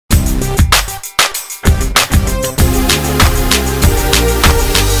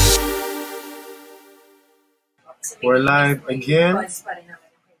We're live again.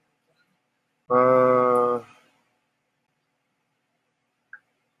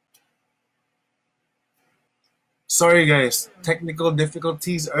 Sorry guys, technical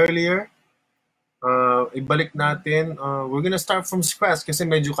difficulties earlier. Ibalik natin. We're gonna start from scratch kasi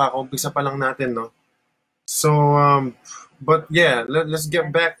medyo kaka-umpisa pa lang natin, no? So, but yeah, let's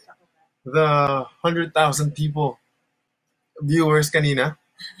get back the 100,000 people, viewers kanina.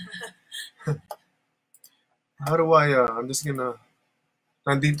 How do I, I'm just gonna,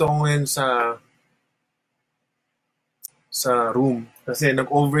 nandito ako ngayon sa room kasi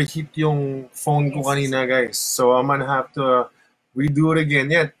nag-overheat yung phone ko kanina, guys. So, I'm gonna have to redo it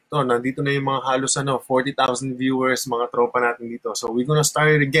again. Yeah, nandito na yung mga halos 40,000 viewers, mga tropa natin dito. So, we're gonna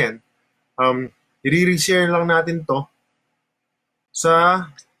start it again. I-re-share lang natin to sa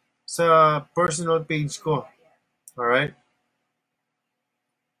personal page ko. Alright?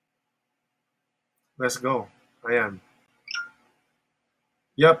 Let's go. Ayan.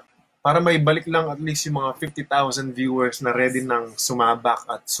 Yup. Para may balik lang at least yung mga 50,000 viewers na ready nang sumabak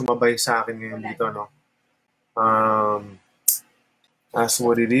at sumabay sa akin ngayon dito, no? That's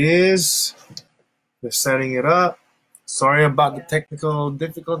what it is. Just setting it up. Sorry about the technical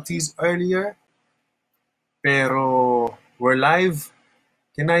difficulties earlier. Pero we're live.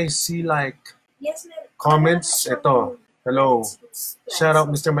 Can I see like comments? Ito. Hello. Shout out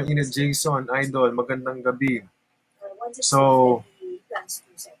Mr. Mainit Jason, Idol. Magandang gabi. So,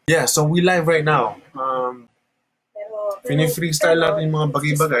 yeah, so we live right now. Fini-freestyle natin yung mga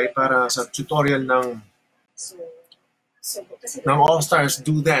bagay-bagay para sa tutorial ng Allstars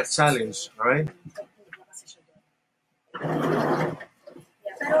Do That Challenge. Alright?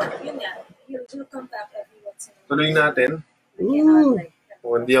 Tuloy natin.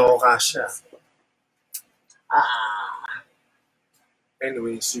 Hindi ako kasya.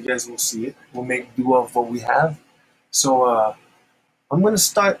 Anyways, you guys will see it. We'll make do of what we have. So, I'm gonna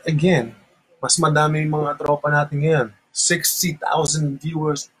start again. Mas madami yung mga tropa natin ngayon. 60,000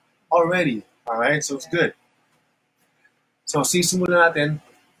 viewers already. Alright, so it's good. So, sisimulan natin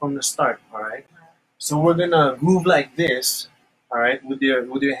from the start. Alright. So, we're gonna groove like this. Alright, with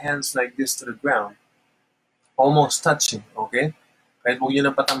your hands like this to the ground. Almost touching, okay? Kahit huwag yun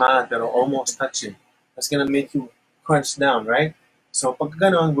ang patamaan, pero almost touching. That's gonna make you crunch down, right? So, pag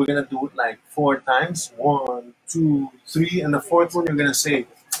ganon, we're gonna do it like 4 times. 1, 2, 3, and the 4th one, we're gonna say,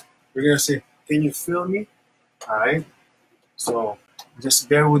 can you feel me? Alright? So, just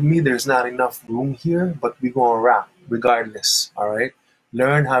bear with me. There's not enough room here, but we're gonna rap regardless. Alright?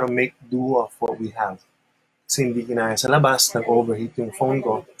 Learn how to make do of what we have. Kasi hindi kinaya sa labas, nag-overheat yung phone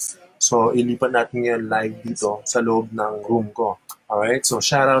ko. So, ilipat natin yan live dito sa loob ng room ko. Alright? So,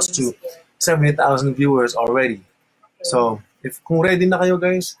 shoutouts to 70,000 viewers already. So, kung ready na kayo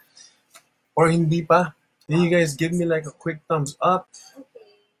guys, or hindi pa, can you guys give me like a quick thumbs up?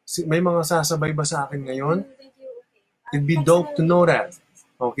 May mga sasabay ba sa akin ngayon? It'd be dope to know that.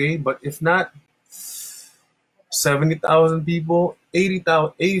 Okay? But if not, 70,000 people,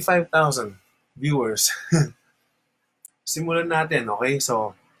 85,000 viewers. Simulan natin, okay?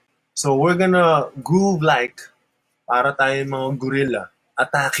 So we're gonna groove like para tayo mga gorilla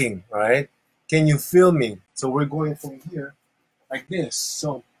attacking, alright? Can you feel me? So we're going from here like this.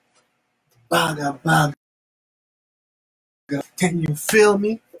 So baga. Can you feel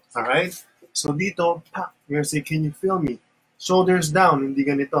me? Alright? So dito, we're gonna say, can you feel me? Shoulders down, hindi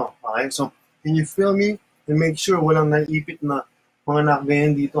ganito. Alright? So can you feel me? And make sure walang naipit na mga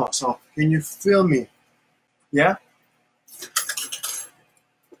nakagayan dito. So can you feel me? Yeah?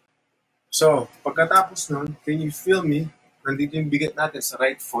 So, pagkatapos nun, can you feel me? Nandito yung bigat natin sa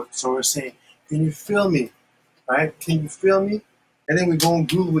right foot. So we're saying, can you feel me? Alright? Can you feel me? And then we're going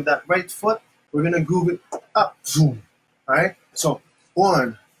to groove with that right foot. We're going to groove it up. Boom. Alright? So,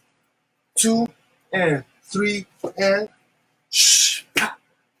 1, 2, and 3, and shh.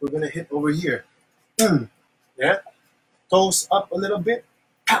 We're going to hit over here. Yeah? Toes up a little bit.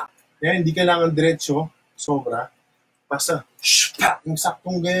 Yeah, hindi kailangan diretso. Sobra. Basta, shh. Yung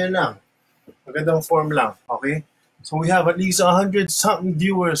saktong ganyan lang. Magandang form lang. Okay? So, we have at least 100-something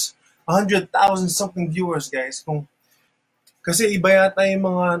viewers. 100,000 something viewers, guys. Kasi iba yata yung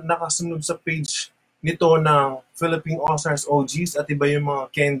mga nakasunod sa page nito ng Philippine Allstars OGs at iba yung mga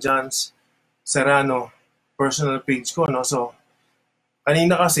Kenjhons Serrano personal page ko, no? So,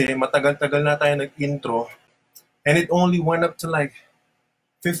 kanina kasi, matagal-tagal na tayo nag-intro and it only went up to like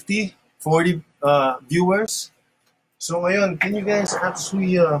 50, 40 viewers. So, ngayon, can you guys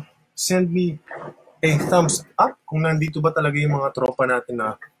actually send me a thumbs up kung nandito ba talaga yung mga tropa natin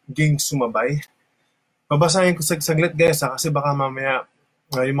na gang sumabay? Babasahin ko saglit guys kasi baka mamaya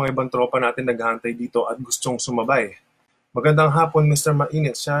Yung mga ibang tropa natin naghahantay dito at gustong sumabay. Magandang hapon, Mr.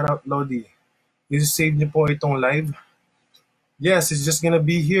 Mainit. Shout out, Lodi. I-save niyo po itong live. Yes, it's just gonna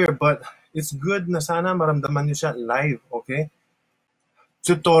be here, but it's good na sana maramdaman niyo siya live, okay?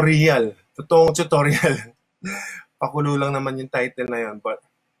 Tutorial. Totoong tutorial. Pakulo lang naman yung title na yan, but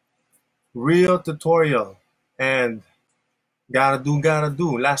real tutorial. And gotta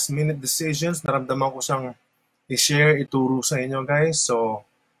do. Last minute decisions. Naramdaman ko siyang i-share, ituro sa inyo, guys. So,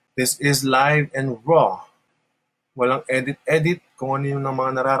 this is live and raw. Walang edit-edit. Kung ano yung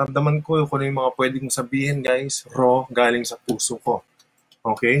mga nararamdaman ko, kung ano yung mga pwede kong sabihin, guys. Raw, galing sa puso ko.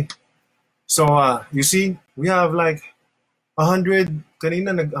 Okay? So, you see, we have like 140,000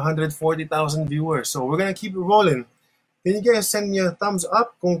 viewers. So, we're gonna keep it rolling. Can you guys send me a thumbs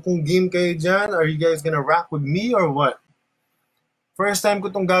up kung game kayo dyan? Are you guys gonna rock with me or what? First time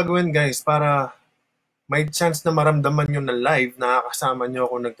ko itong gagawin, guys, para may chance na maramdaman nyo na live, nakakasama nyo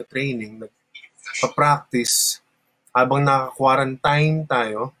ako nagta-training, nagpa-practice, habang naka-quarantine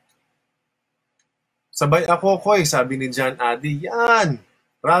tayo. Sabay ako, Koy, sabi ni John Adi. Yan!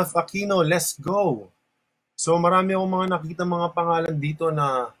 Ralph Aquino, let's go! So marami akong mga nakita mga pangalan dito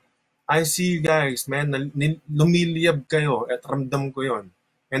na I see you guys, man, lumiliyab kayo at ramdam ko yon.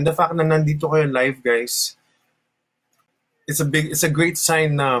 And the fact na nandito kayo live, guys, it's a great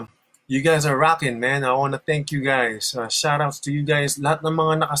sign na you guys are rocking, man. I want to thank you guys. Shout outs to you guys. Lahat ng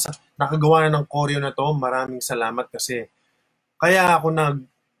mga nakagawa ng choreo na to, maraming salamat kasi kaya ako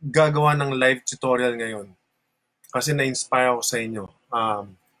naggagawa ng live tutorial ngayon. Kasi na-inspire ako sa inyo.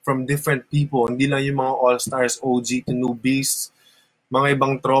 From different people. Hindi lang yung mga Allstars, OG to newbies, mga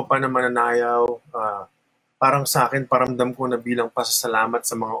ibang tropa na mananayaw. Parang sa akin, paramdam ko na bilang pasasalamat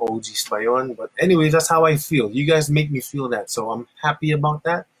sa mga OGs ba yun. But anyway, that's how I feel. You guys make me feel that. So I'm happy about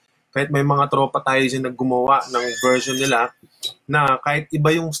that. Kahit may mga tropa tayo dyan na gumawa ng version nila na kahit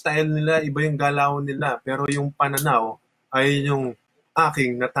iba yung style nila, iba yung galaw nila, pero yung pananaw ay yung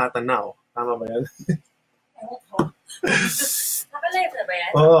aking natatanaw. Tama ba yan? Naka-live na ba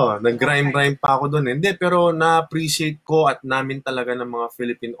yan? Oo, nag-rhyme pa ako doon. Hindi, pero na-appreciate ko at namin talaga ng mga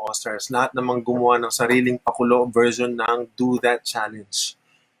Philippine Allstars. Lahat namang gumawa ng sariling pakulo version ng Do That Challenge.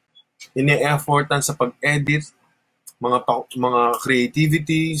 Ini-effortan sa pag-edit, mga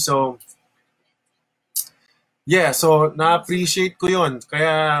creativity. So, yeah, so na-appreciate ko yon.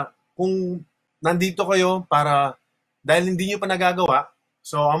 Kaya kung nandito kayo para, dahil hindi nyo pa nagagawa,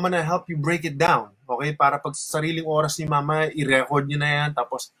 so I'm gonna help you break it down. Okay? Para pag sariling oras ni mama, i-record nyo na yan.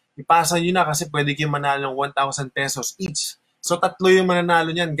 Tapos ipasa nyo na kasi pwede kayo manalo ng 1,000 pesos each. So tatlo yung mananalo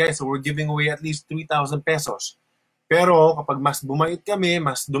nyan, guys. So we're giving away at least 3,000 pesos. Pero kapag mas bumait kami,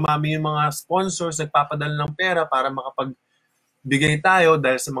 mas dumami yung mga sponsors nagpapadala ng pera para makapagbigay tayo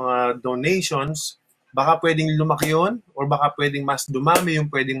dahil sa mga donations, baka pwedeng lumaki yun or baka pwedeng mas dumami yung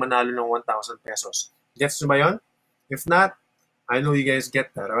pwedeng manalo ng 1,000 pesos. Gets nyo ba yun? If not, I know you guys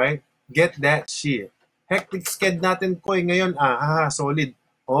get that, alright? Get that shit. Hectic sked natin, Koy, ngayon. Solid.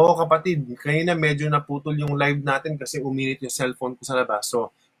 Oo, kapatid, kanina medyo naputol yung live natin kasi uminit yung cellphone ko sa labas.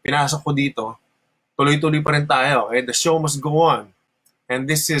 So, pinasok ko dito. Tuloy-tuloy pa rin tayo. Okay? The show must go on. And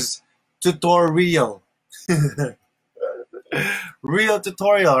this is tutorial. Real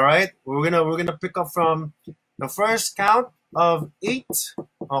tutorial, right? We're gonna pick up from the first count of 8.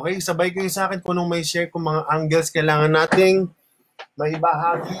 Okay, sabay kayo sa akin kung nung may share kung mga angles kailangan nating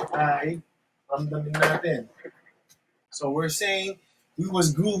maibahagi ay ramdamin natin. So we're saying we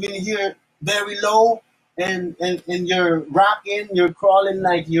was grooving here very low and you're rocking, you're crawling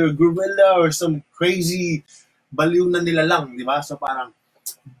like you're a gorilla or some crazy baliw na nilalang, di ba? So parang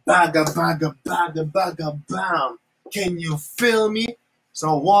baga, bam. Can you feel me?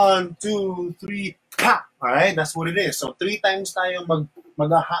 So 1, 2, 3, ha! Alright, that's what it is. So 3 times tayo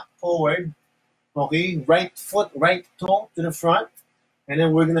mag-hop forward. Okay, right foot, right toe to the front. And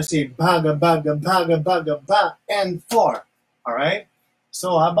then we're gonna say baga, ba, and 4. Alright?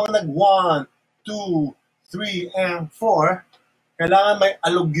 So habang 1, 2, 3, and 4, kailangan may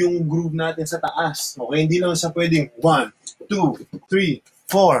alog yung groove natin sa taas. Okay? Hindi lang siya pwedeng 1, 2, 3,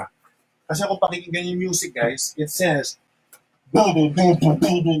 4. Kasi kung pakikinggan yung music, guys, it says boom, boom, boom, boom,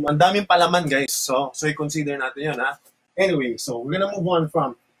 boom, boom. Ang daming palaman, guys. So i-consider natin yun, ha? Anyway, so we're gonna move on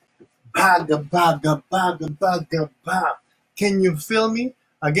from baga, ba. Can you feel me?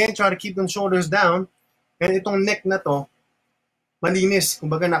 Again, try to keep the shoulders down. And itong neck na to, malinis.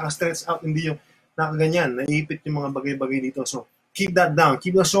 Kumbaga naka-stretch out, hindi yung nakaganyan. Naipit yung mga bagay-bagay dito. So, keep that down.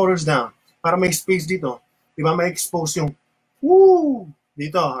 Keep the shoulders down. Para may space dito. Diba? May expose yung woo!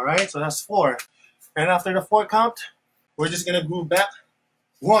 Dito, alright? So, that's 4. And after the 4 count, we're just gonna groove back.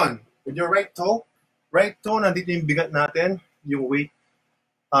 1. With your right toe. Right toe, nandito yung bigat natin. Yung weight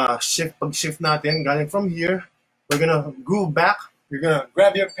pag-shift natin, galing from here, we're gonna groove back. You're gonna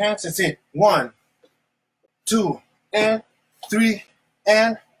grab your pants and say 1, 2, and 3,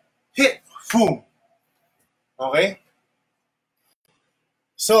 and hit. Boom. Okay?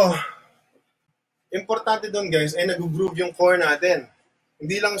 So, importante doon guys, ay nag-groove yung core natin.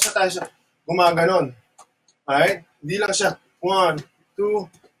 Hindi lang siya tayo gumaganon. Alright? Hindi lang siya 1, 2,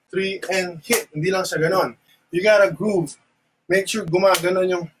 3, and hit. Hindi lang siya ganon. You gotta groove. Make sure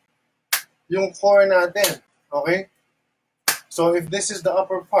gumaganon yung core natin. Okay? So, if this is the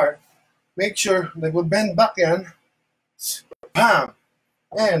upper part, make sure nag-bend back yan. Bam!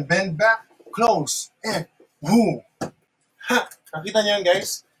 And bend back, close, and boom! Ha! Nakita niyo yan,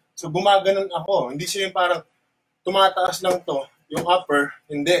 guys? So, gumaganon ako. Hindi siya yung parang tumataas lang to, yung upper.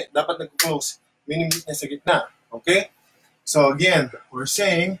 Hindi. Dapat nag-close. Minimit niya sa gitna. Okay? So, again, we're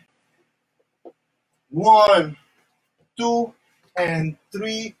saying 1, 2, and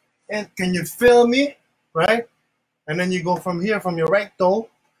 3, and can you feel me? Right? And then you go from here, from your right toe.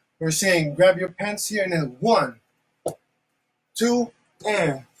 We're saying grab your pants here, and then 1, 2,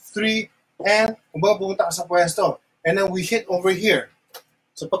 and 3, and pumunta ka sa pwesto. And then we hit over here.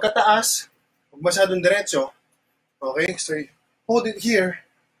 So pagkataas, huwag masyadong diretso. Okay? So hold it here.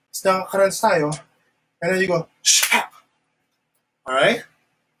 Tapos nakakarans tayo. And then you go, shap! Alright?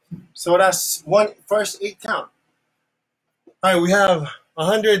 So that's first 8 count. Alright, we have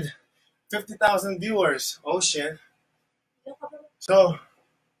 150,000 viewers. Oh shit. So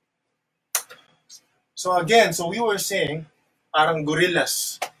again, so we were saying, parang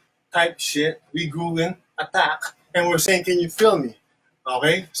gorillas type shit. We grew in, attack, and we're saying, can you feel me?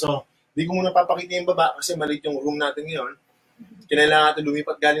 Okay? So, di ko muna papakita yung baba kasi maliit yung room natin ngayon. Kinailangan natin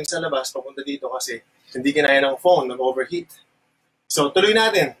lumipat galing sa labas, papunta dito kasi hindi kinaya ng phone, nag-overheat. So, tuloy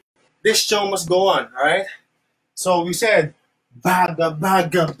natin. This show must go on, alright? So, we said, baga,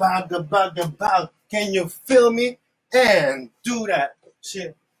 baga, baga, baga, baga. Can you feel me? And do that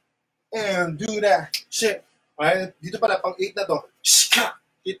shit. And do that shit. Alright? Dito pala, pang 8 na to. Shka!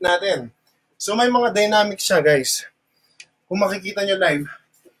 Hit natin. So, may mga dynamics siya, guys. Kung makikita nyo live,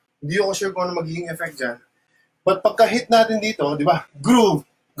 hindi ako sure kung ano magiging effect dyan. But pagka-hit natin dito, di ba? Groove,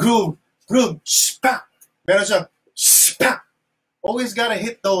 groove, groove, spak! Meron siya, spak! Always gotta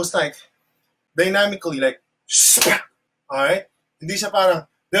hit those like, dynamically, like, spak! Alright? Hindi siya parang,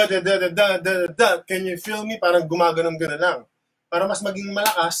 da. Can you feel me? Parang gumaganon-ganon lang. Para mas maging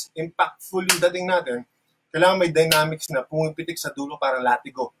malakas, impactful yung dating natin, kailangan may dynamics na pumipitik sa dulo parang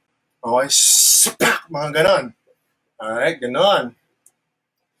latigo. Okay? Spak! Mga ganon. Alright, ganon.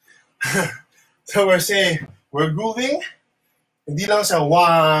 So we're saying, we're grooving. Hindi lang siya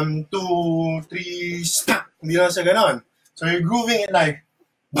 1, 2, 3, spak! Hindi lang siya ganon. So you're grooving it like,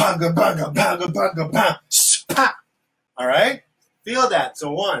 baga, baga, baga, baga, baga, spak! Alright? Feel that.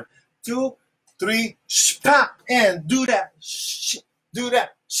 So 1, 2, 3, spak! And do that. Do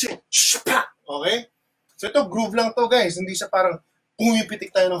that. Spak! Okay? So ito, groove lang to guys. Hindi siya parang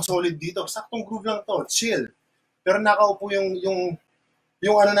pumipitik tayo ng solid dito. Saktong groove lang to. Chill. Pero nakaupo yung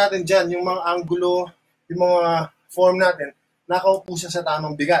ano natin dyan, yung mga angulo, yung mga form natin, nakaupo siya sa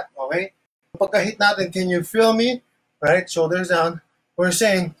tamang bigat. Okay? Pagka-hit natin, can you feel me? Right? Shoulders down. We're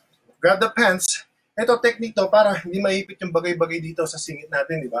saying, grab the pants. Ito, technique to para hindi maipit yung bagay-bagay dito sa singit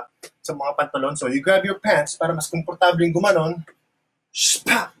natin, di ba? Sa mga pantalon. So, you grab your pants para mas komportable yung gumanon.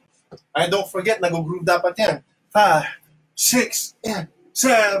 Spak! Ay, don't forget, nag-groove dapat yan. 5, 6, and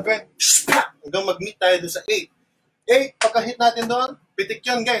 7, spak! Hanggang mag-meet tayo doon sa 8. 8, pagka-hit natin doon, pitik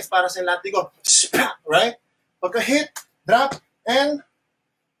yun guys, para sa latigo. Spak! Right? Pagka-hit, drop, and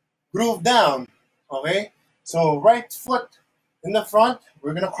groove down. Okay? So, right foot in the front,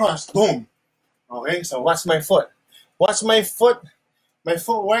 we're gonna cross. Boom! Okay? So, watch my foot. Watch my foot. My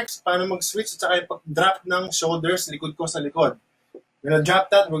foot works, paano mag-switch, at saka yung pag-drop ng shoulders, likod ko sa likod. We're gonna drop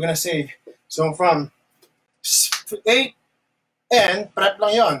that, we're gonna say, so from 8, and prep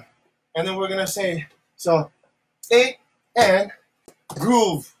lang yon. And then we're gonna say, so 8, and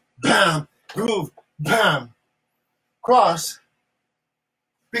groove, bam, groove, bam. Cross,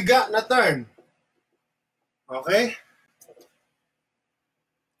 piga na turn. Okay?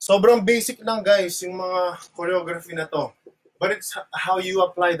 Sobrang basic lang guys, yung mga choreography na to. But it's how you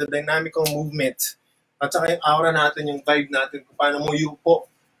apply the dynamical movement. At saka yung aura natin, yung vibe natin, kung paano mo yupo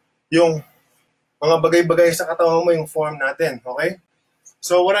yung mga bagay-bagay sa katawan mo, yung form natin, okay?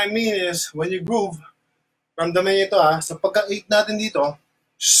 So what I mean is, when you groove, ramdaman nyo ito so pagka 8 natin dito,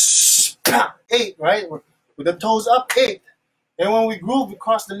 8, right? With the toes up, 8. And when we groove, we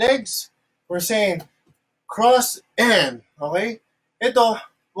cross the legs, we're saying, cross and, okay? Ito,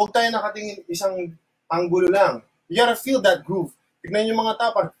 huwag tayo nakatingin isang anggulo lang. You gotta feel that groove. Tignan yung mga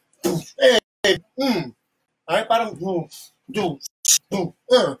tao, parang, ay, parang,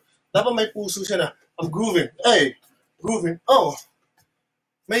 dapat may puso siya na, I'm grooving, grooving,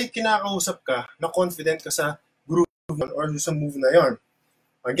 may kinakausap ka na confident ka sa groove or sa move na yon.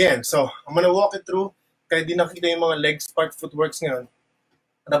 Again, so, I'm gonna walk it through, kaya di nakita yung mga leg spark footworks ngayon.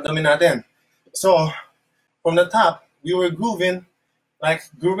 Ramdamin natin. So, from the top, we were grooving like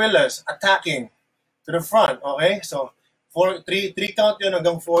gorillas attacking to the front, okay? So, 3 count yun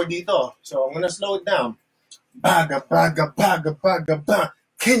hanggang 4 dito. So, I'm gonna slow it down. Baga, baga, baga, baga, baga.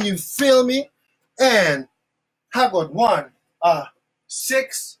 Can you feel me? And, hagod, 1,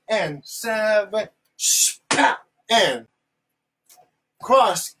 6, and 7, and,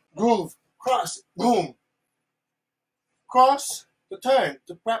 cross, groove, cross, boom. Cross, to turn,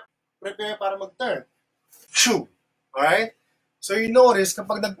 to prepare para mag-turn. Shoo! Alright? So you notice,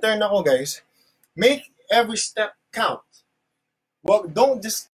 kapag nag-turn ako, guys, make every step count. Well, don't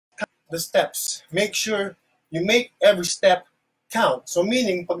just count the steps. Make sure you make every step count. So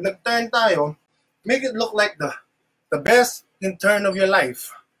meaning, pag nag-turn tayo, make it look like the best in turn of your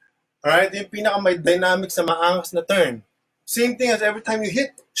life. Alright? Yung pinaka-may dynamics na maangas na turn. Same thing as every time you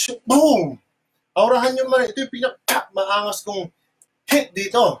hit, shoot, boom! Aurahan nyo man, ito yung pinaka-maangas kong hit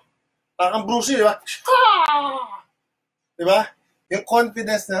dito. Parang Bruce Lee, di ba? Di ba? Yung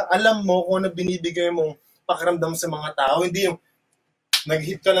confidence na alam mo kung ano binibigay mong pakiramdam sa mga tao, hindi yung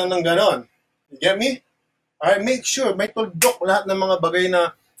nag-hit ka lang ng ganon. You get me? Alright, make sure, may tuldok lahat ng mga bagay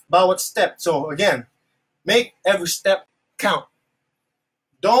na bawat step. So, again, make every step count.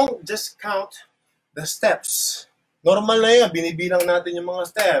 Don't just count the steps. Normal na yan, binibilang natin yung mga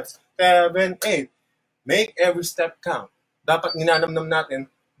steps. 7, 8. Make every step count. Dapat ninanamnam natin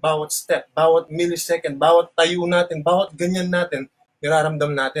bawat step, bawat millisecond, bawat tayo natin, bawat ganyan natin,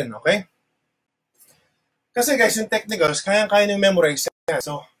 niraramdam natin, okay? Kasi guys, yung technicals, kayang-kaya nyo memorize yan.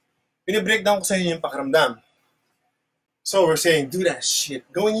 So, pinibreakdown ko sa inyo yung pakiramdam. So, we're saying, do that shit.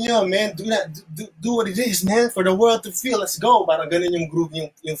 Go in you, man. Do that. Do what it is, man. For the world to feel. Let's go. Parang ganun yung groove,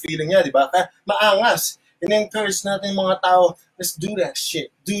 yung feeling niya, di ba? Kaya, maangas. In-encourage natin yung mga tao, let's do that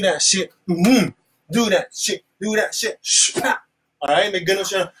shit. Do that shit. Do that shit. Do that shit. Alright? May ganun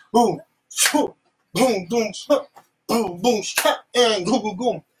siya. Boom. Shoo. Boom. Boom. Boom. Boom. And go, go,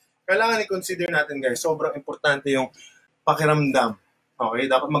 go. Kailangan i-consider natin, guys. Sobrang importante yung pakiramdam. Okay?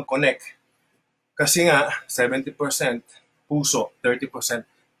 Dapat mag-connect. Kasi nga, 70% puso, 30%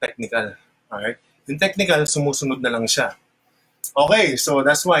 technical. Alright? Yung technical, sumusunod na lang siya. Okay, so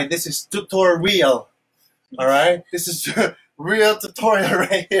that's why this is tutorial. Alright? This is real tutorial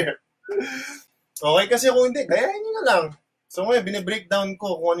right here. Okay, kasi kung hindi, gayahin nyo na lang. So ngayon, binibreakdown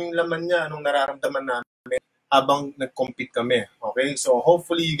ko kung ano yung laman niya, anong nararamdaman namin habang nag-compete kami. Okay? So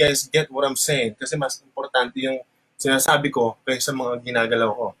hopefully you guys get what I'm saying kasi mas importante yung sinasabi ko kaysa mga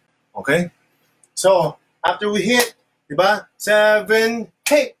ginagalaw ko. Okay? So, after we hit, diba? 7,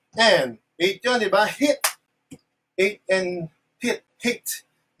 8, and 8 yun, diba? Hit. 8 and hit. Hate.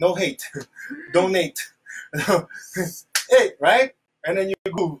 No hate. Donate. 8, right? And then you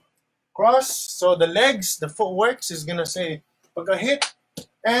go cross. So the legs, the footworks is gonna say, pagka hit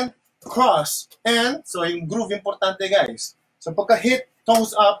and cross. And, so yung groove, importante guys. So pagka hit,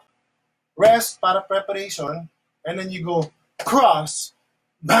 toes up, rest para preparation, and then you go cross,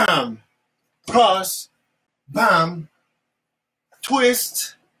 bam, cross, bam,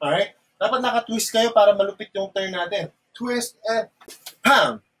 twist. Alright? Dapat naka-twist kayo para malupit yung turn natin. Twist and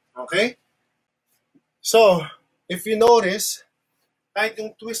bam. Okay? So, if you notice, kahit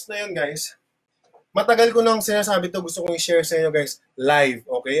yung twist na yun, guys, matagal ko nang sinasabi to, gusto kong i-share sa inyo, guys, live,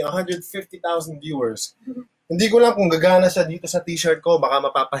 okay? 150,000 viewers. Hindi ko lang kung gagana siya dito sa t-shirt ko, baka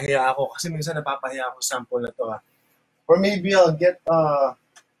mapapahiya ako, kasi minsan napapahiya ako sa sample na to, ha? Or maybe I'll get,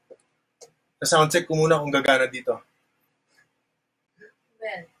 sa sound check ko muna kung gagana dito.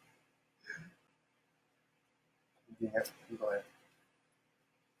 Well. Hindi nga, hindi ko kaya.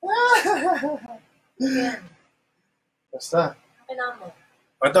 Basta. Kailangan mo.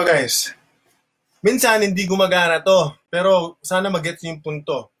 Ito guys, minsan hindi gumagana to, pero sana mag-get yung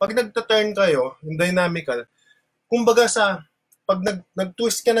punto. Pag nagta-turn kayo, yung dynamical, kumbaga pag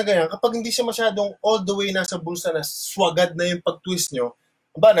nag-twist ka na ganyan, kapag hindi siya masyadong all the way nasa bulsa na swagad na yung pag-twist nyo,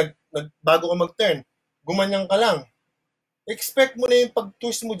 bago ka mag-turn, gumanyan ka lang. Expect mo na yung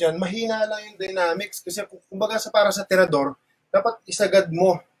pag-twist mo dyan, mahina lang yung dynamics. Kasi kumbaga para sa tirador, dapat isagad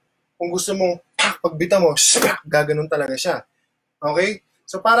mo. Kung gusto mong pagbita mo, gaganon talaga siya. Okay?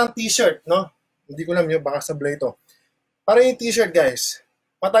 So parang t-shirt, no? Hindi ko alam yun, baka sablay ito. Parang yung t-shirt, guys.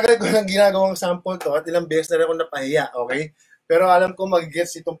 Matagal ko nang ginagawang sample to at ilang beses na rin ako napahiya, okay? Pero alam ko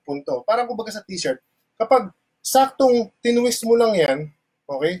mag-gets itong punto. Parang kumbaga sa t-shirt, kapag saktong tinwist mo lang yan,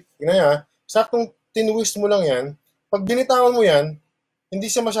 okay? Tingnan niya, saktong tinwist mo lang yan, pag binitawan mo yan, hindi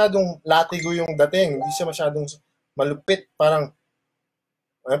siya masyadong latigo yung dating, hindi siya masyadong malupit, parang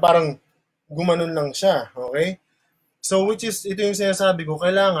gumanon lang siya, okay? So, which is, ito yung sinasabi ko,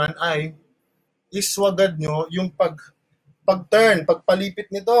 kailangan ay iswagad nyo yung pag-turn,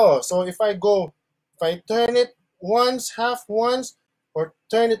 pagpalipit nito. So, if I turn it once, half once, or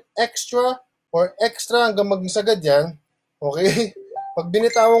turn it extra, or extra hanggang maging sagad yan, okay? Pag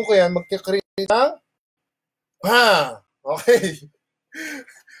binitawan ko yan, magkikreate ng okay.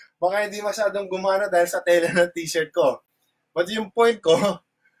 Baka hindi masyadong gumana dahil sa tela ng t-shirt ko. But yung point ko,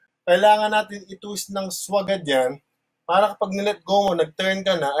 kailangan natin i-twist ng swagad yan para kapag nilet go mo, nag-turn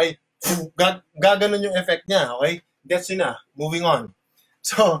ka na, ay gaganon yung effect niya, okay? Gets yun na. Moving on.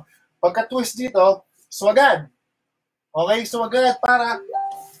 So, pagka-twist dito, swagad. Okay? Swagad para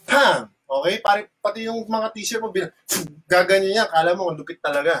pam! Okay? Pati yung mga t-shirt mo, gaganyan yan. Kala mo, lupit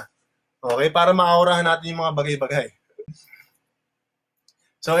talaga. Okay? Para maaurahan natin yung mga bagay-bagay.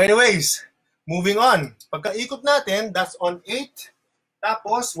 So anyways, moving on. Pagka-ikot natin, that's on 8.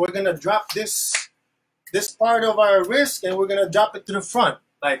 Tapos, we're gonna drop this part of our wrist and we're gonna drop it to the front.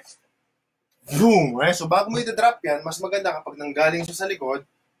 Like, boom! Right? So bago mo i-drop yan, mas maganda kapag nanggaling siya sa likod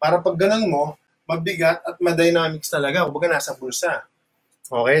para pag ganun mo, mabigat at ma-dynamics talaga. Kumbaga nasa bulsa.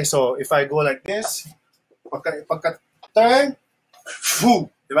 Okay? So, if I go like this, pagka-turn, boom!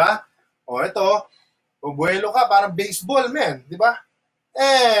 Diba? O, ito, bubuelo ka, parang baseball, man. Diba?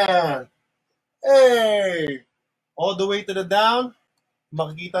 And, hey! All the way to the down.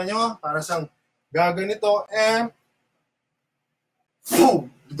 Makikita nyo, para sang gaganito, and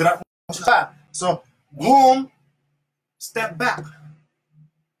boom! Drop mo siya. So, boom! Step back.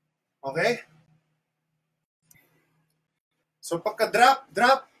 Okay? So,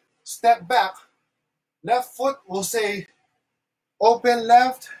 drop, step back. Left foot will say, open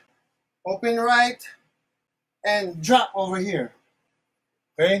left, open right, and drop over here.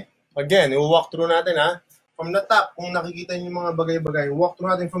 Okay? Again, i-walk through natin ha. From the top, kung nakikita niyo yung mga bagay-bagay, walk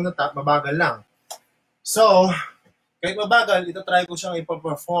through natin from the top, mabagal lang. So, kahit mabagal, try ko siyang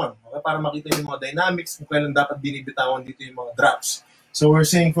ipa-perform. Okay? Para makita niyo yung mga dynamics, kung kailan dapat binibitawan dito yung mga drops. So, we're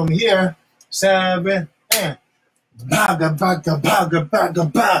saying from here, 7, and baga, baga, baga, baga,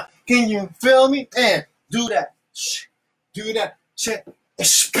 baga. Can you feel me? And do that. Do that.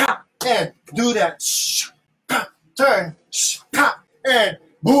 And do that. Turn. And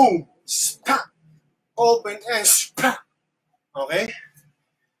boom. Open and okay?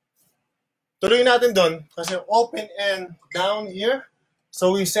 Tuloy natin doon kasi open and down here.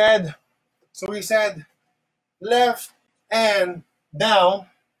 So we said left and down.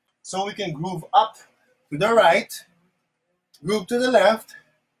 So we can groove up to the right, groove to the left,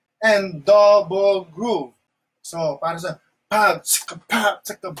 and double groove. So para sa pam, pam,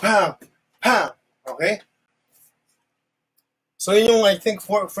 pam. Okay? So yun yung I think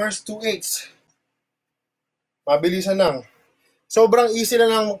first 2 8s. Mabilisan lang. Sobrang easy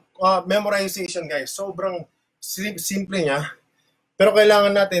lang ng memorization, guys. Sobrang simple niya. Pero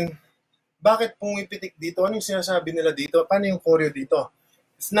kailangan natin, bakit pumipitik dito? Ano yung sinasabi nila dito? Paano yung choreo dito?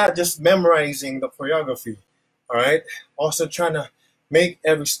 It's not just memorizing the choreography. Alright? Also trying to make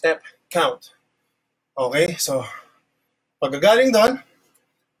every step count. Okay? So, pagkagaling doon,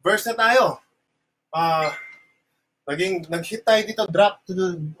 verse na tayo. Nag-hit tayo dito, drop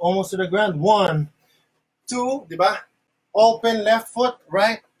to almost to the ground. 1, 2, di ba? Open left foot,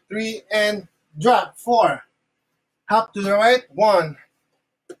 right, 3, and drop, 4. Hop to the right, 1,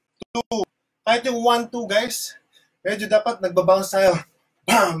 2. Kahit yung 1, 2, guys, medyo dapat nagbabounce tayo.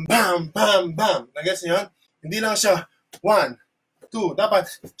 Bam, bam, bam, bam. Nag-gets nyo yun? Hindi lang siya 1, 2.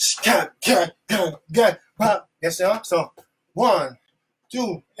 Dapat gets nyo? So, 1,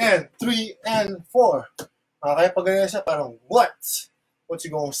 2, and 3, and 4. Okay, pag ganyan siya, parang, what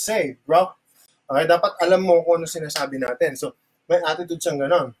you gonna say, bro? Okay, dapat alam mo kung ano sinasabi natin. So, may attitude siyang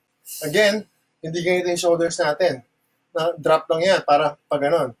ganon. Again, hindi ganito yung shoulders natin. Drop lang yan para pag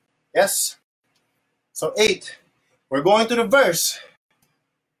ganon. Yes? So, 8. We're going to the verse.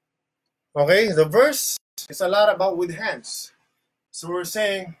 Okay, the verse is a lot about with hands. So, we're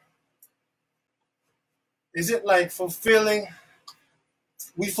saying, is it like fulfilling?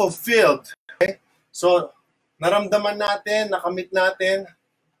 We fulfilled. Okay? So, naramdaman natin, nakamit natin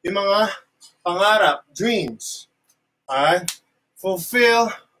yung mga pangarap, dreams. Alright? Fulfill,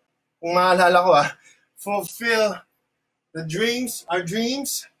 kung maalala ko fulfill the dreams, our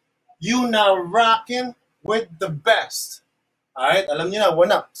dreams. You now rocking with the best. Alright? Alam niyo na,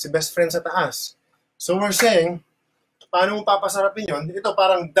 1 up, si best friend sa taas. So we're saying, paano mo papasarapin yun? Ito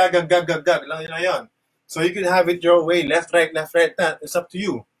parang dagag lang yun. So you can have it your way, left, right, that. It's up to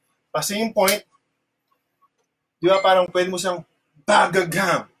you. Kasi yung point, di ba parang pwede mo siyang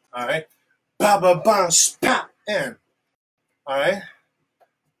bagagam. Alright? Bababang, spat, and. Alright?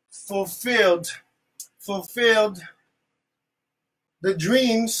 Fulfilled the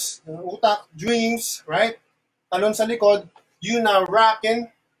dreams, utak, dreams, right? Talon sa likod, you now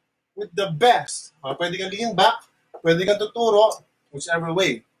rocking with the best. Pwede kang lean back, pwede kang tuturo, whichever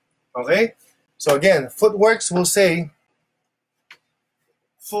way. Okay? So again, footworks will say,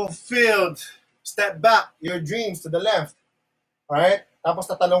 fulfilled, step back, your dreams to the left. Alright? Tapos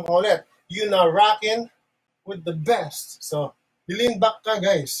tatalong ka ulit. You now rocking with the best. So, lean back ka,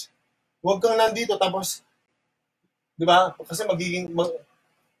 guys. Huwag kang nandito, tapos, di ba? Kasi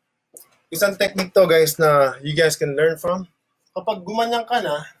isang technique to, guys, na you guys can learn from. Kapag gumanyan ka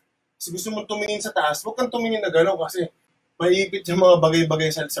na, kasi gusto mong tumingin sa taas, huwag kang tumingin na gano'n kasi maiipit yung mga bagay-bagay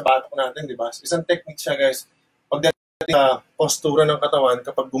sa batok natin, di ba? Isang technique siya, guys, pagdating sa postura ng katawan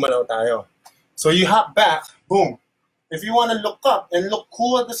kapag gumalaw tayo. So you hop back, boom. If you want to look up and look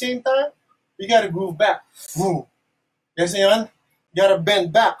cool at the same time, you gotta groove back. Boom. Yes, yun? You gotta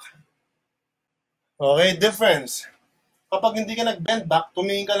bend back. Okay, difference. Kapag hindi ka nag-bend back,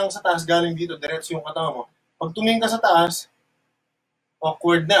 tumingin ka lang sa taas, galing dito, diretso yung katawan mo. Pag tumingin ka sa taas,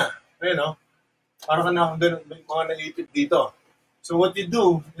 awkward na. Ayun, no? Parang ka na mga naipit dito. So what you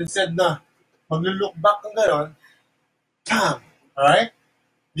do, instead na mag-look back ng gano'n, bam! Alright?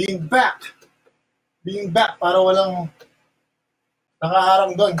 Lean back para walang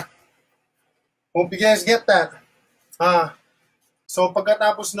nakaharang doon. Hope you guys get that. So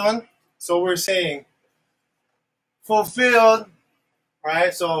pagkatapos nun, so we're saying, fulfilled,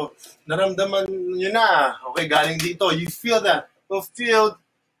 right? So, naramdaman nyo na, okay, galing dito, you feel that, fulfilled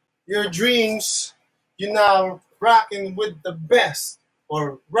your dreams, you now rocking with the best,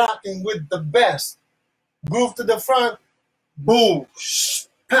 or rocking with the best. Groove to the front, boom,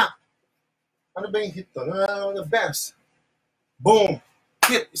 pap. Ano ba yung hit to? The best. Boom,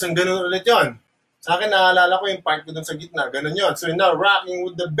 hit, isang ganun ulit yon. Sa akin, naalala ko yung part ko dun sa gitna, ganun yon. So, you're now rocking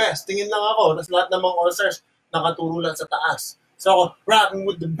with the best. Tingin lang ako, tapos lahat ng mga Allstars, nakaturo lang sa taas. So ako, rocking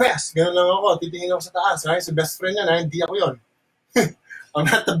with the best. Ganun lang ako. Titingin ako sa taas. Right? Si best friend niya, hindi ako yun. I'm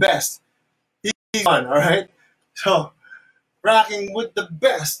not the best. He's one, alright? So, rocking with the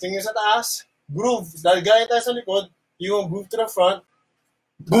best. Tingin sa taas, groove. Dahil gaya tayo sa likod, yung groove to the front,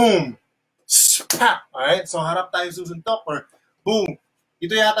 boom! Spak! Alright? So, harap tayo susuntok or boom!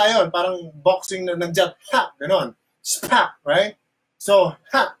 Ito yata yun. Parang boxing na nag-jump. Ha! Ganon. Spak! Right? So,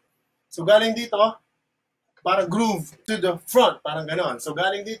 ha! So, galing dito, parang groove to the front, parang ganon. So,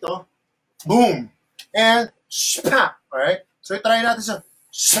 galing dito, boom, and spak, alright? So, try natin sa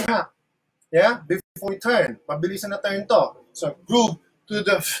spak, yeah? Before we turn, mabilisan na turn to. So, groove to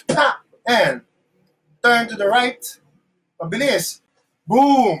the spak, and turn to the right, mabilis,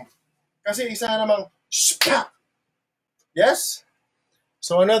 boom, kasi isa na namang spak, yes?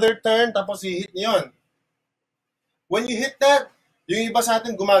 So, another turn, tapos i-hit niyo yun. When you hit that, yung iba sa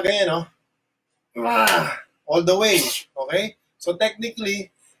atin gumagaya, no? All the way, okay? So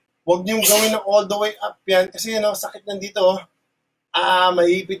technically, wag niyong gawin ng all the way up yan kasi sakit nandito.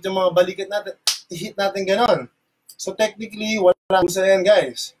 Maipit yung mga balikat natin. I-hit natin ganon. So technically, wala sa yan,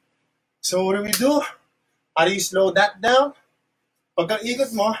 guys. So what do we do? How do you slow that down? Pagka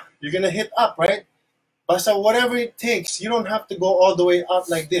ikot mo, you're gonna hit up, right? Basta whatever it takes, you don't have to go all the way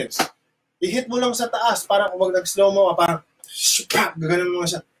up like this. I-hit mo lang sa taas, parang wag nag-slow mo, parang gaganon mo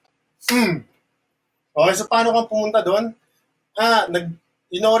siya. Okay, so paano kang pumunta doon?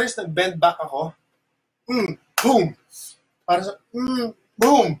 Nag-bend back ako. Boom! Para sa,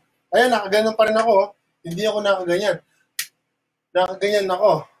 boom! Ayan, nakaganon pa rin ako. Hindi ako nakaganyan. Nakaganyan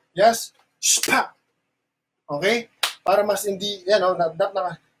ako. Yes? Spak! Okay? Para mas hindi,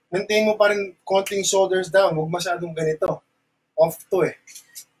 maintain mo pa rin konting shoulders down. Huwag masyadong ganito. Off to eh.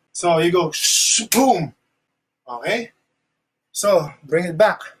 So, you go, boom! Okay? So, bring it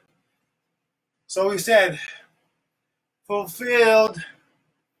back. So we said, fulfilled,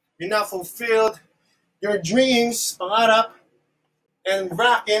 you're now fulfilled your dreams, pangarap, and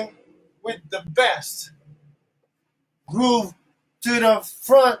rocking with the best. Groove to the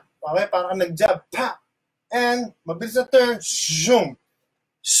front, okay, parang nag-jab, pop, and mabilis na turn, zoom,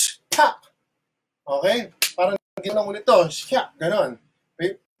 pop, okay, parang ginang ulit to, ganon,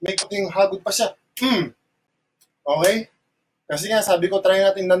 may kuting hagod pa siya, okay, kasi nga sabi ko, try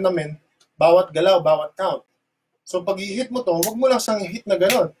natin nandamin, bawat galaw, bawat count. So, pag i-hit mo to, huwag mo lang siyang hit na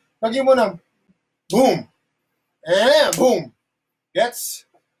gano'n. Lagyan mo na, boom! Boom! Gets?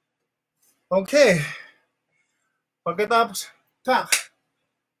 Okay. Pagkatapos, tak.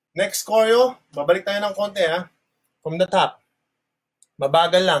 Next choreo, babalik tayo ng konti ha. From the top.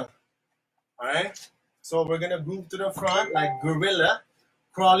 Mabagal lang. Alright? So we're gonna move to the front like gorilla.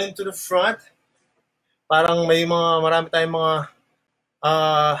 Crawling to the front. Parang marami tayong mga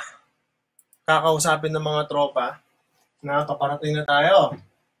kakausapin ng mga tropa na paparating na tayo.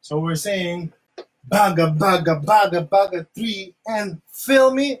 So we're saying, baga, baga, baga, baga, 3, and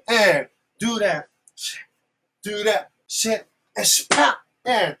feel me, and do that, shit, and spap,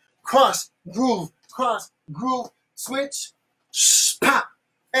 and cross, groove, switch, spap,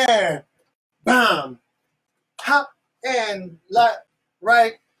 and bam, hop, and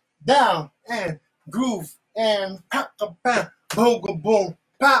right, down, and groove, and pop, bam, boom, boom,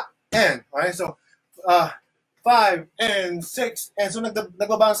 pop, and, alright, so, 5 and 6, and so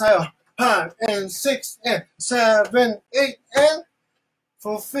nagbabounce tayo, 5 and 6 and 7, 8, and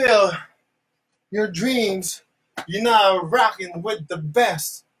fulfill your dreams. You're now rocking with the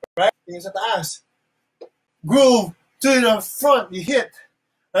best, right? Tingin sa taas. Groove to the front, you hit.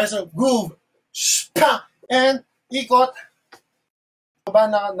 Right, so groove, and ikot. Baba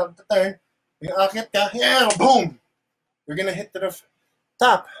na nag-turn, yung akit ka, yeah, boom! You're gonna hit to the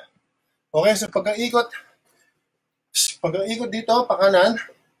top. Okay, so pagka-ikot dito, pakanan,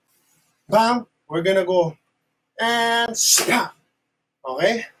 bam, we're gonna go, and spap.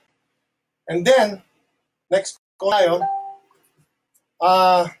 Okay? And then, next ko tayo,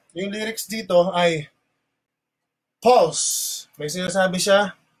 yung lyrics dito ay pulse. May sinasabi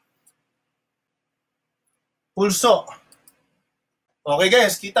siya, pulso. Okay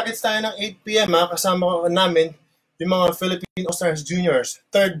guys, kita-kits tayo ng 8 p.m. Kasama namin yung mga Philippine Allstars Juniors.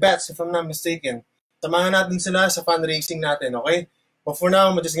 Third batch if I'm not mistaken. Samahan natin sila sa fundraising natin, okay? But for now,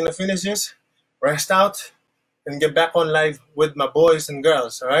 I'm just gonna finish this, rest out, and get back on live with my boys and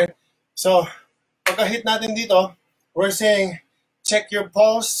girls, alright? So, pagka-hit natin dito, we're saying, check your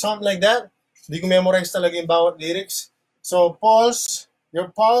pulse, something like that. Hindi ko memorize talaga yung bawat lyrics. So, pulse,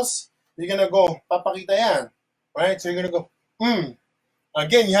 your pulse, you're gonna go, papakita yan. Right? So, you're gonna go,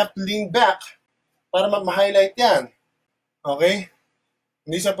 Again, you have to lean back para ma-highlight yan. Okay?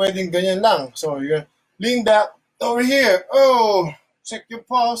 Hindi siya pwedeng ganyan lang. So, you're lean back over here. Oh! Check your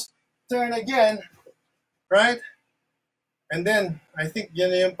pulse. Turn again. Right? And then, I think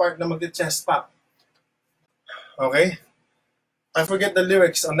yan na yung part na mag-chest pop. Okay? I forget the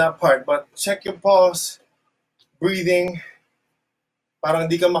lyrics on that part, but check your pulse. Breathing.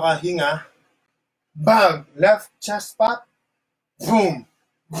 Parang di ka makahinga. Bang! Left chest pop. Boom!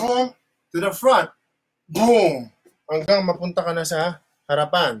 Boom! To the front. Boom! Hanggang mapunta ka na sa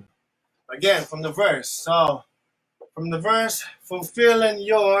harapan. Again, from the verse. So, from the verse, fulfilling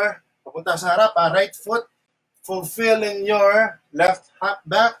your, papunta sa harap, right foot, fulfilling your left hop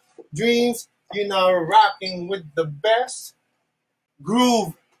back dreams. You now rocking with the best.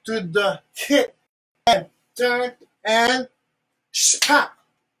 Groove to the hit and turn and pop.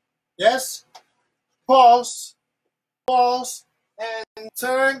 Yes? Pulse, and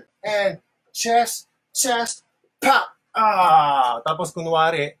turn and chest, pop. Tapos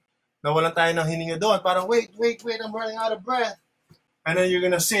kunwari, nawalan tayo ng hininga doon. Parang wait, I'm running out of breath. And then you're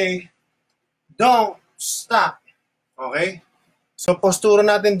gonna say, don't stop. Okay? So postura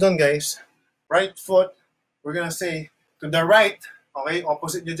natin doon guys. Right foot, we're gonna say to the right. Okay?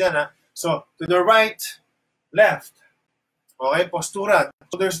 Opposite nyo dyan ha. So, to the right, left. Okay? Postura.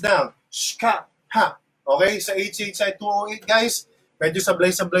 Shoulders down. Shka, ha. Okay? Sa HHI 208 guys, medyo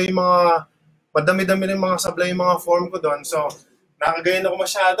sablay-sablay yung mga, madami-dami ng mga sablay yung mga form ko doon. So, nakagayin ako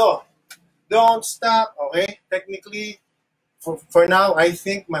masyado. Don't stop. Okay? Technically, for now, I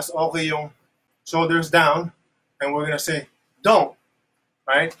think mas okay yung shoulders down. And we're gonna say, don't.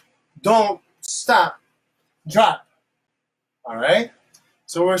 Right? Don't stop. Drop. Alright?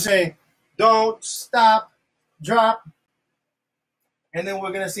 So we're saying, don't stop. Drop. And then we're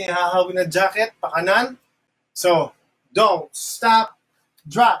gonna say, hahawin na jacket, pakanan. So, don't stop.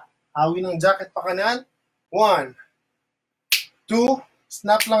 Drop. Hawin ng jacket, pakanan. 1, 2,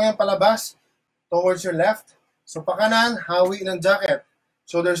 snap lang yung palabas towards your left. So, pakanan, hawi ng jacket.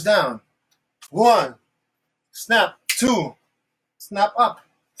 Shoulders down. 1, snap. 2, snap up.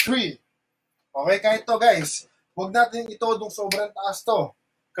 3. Okay, kahit to guys, huwag natin itodong sobrang taas to.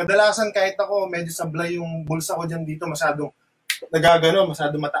 Kadalasan kahit ako, medyo sablay yung bulsa ko dyan dito, masyadong nagagano,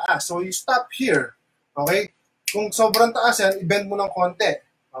 masyadong mataas. So, you stop here. Okay? Kung sobrang taas yan, i-bend mo ng konti.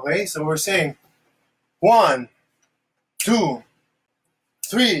 Okay? So, we're saying 1, 2,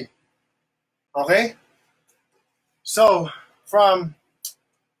 3. Okay? So, from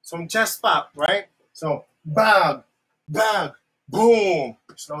chest pop, right? So, bag, boom.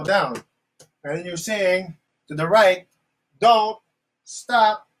 Slow down. And you're saying to the right, don't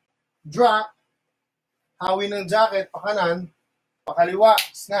stop, drop, hawi ng jacket, pakanan, pakaliwa,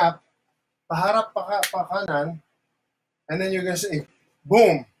 snap, paharap, pakanan, and then you're gonna say,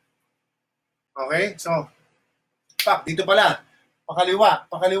 boom. Okay? So, pak, dito pala.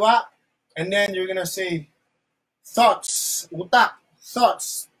 Pakaliwa, and then you're gonna say, thoughts, utak,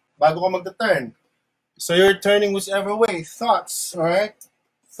 thoughts, bago ka magta-turn. So you're turning whichever way, thoughts, alright?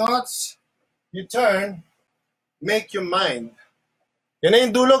 Thoughts, you turn, make your mind. Yan na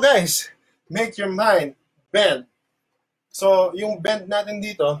yung dulo, guys. Make your mind bend. So, yung bend natin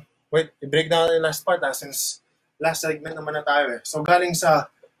dito, wait, i-break down yung last part since last segment naman na tayo eh. So, galing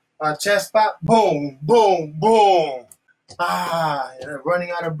sa chest pa, boom, boom, boom. You're running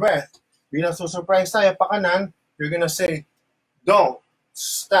out of breath. Be not so surprised tayo, pakanan, you're gonna say, don't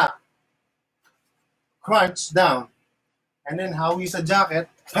stop. Crunch down. And then hawi sa jacket,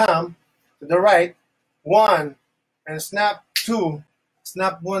 palm to the right, 1, and snap 2.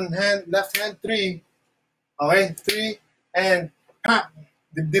 Snap one hand, left hand, 3. Okay, 3, and ha,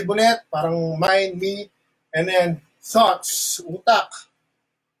 dibdib ulit, parang mind, me, and then thoughts, utak.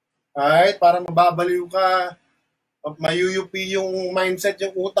 Alright, para mababaliw ka, mayuyupi yung mindset,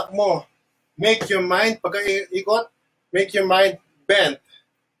 yung utak mo. Make your mind, pagka-ikot, make your mind bend.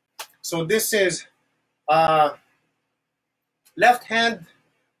 So this is left hand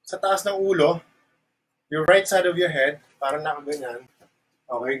sa taas ng ulo, your right side of your head, parang nakaganyan.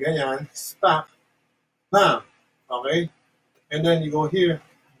 Okay, ganyan. Spak. Bam. Okay? And then you go here.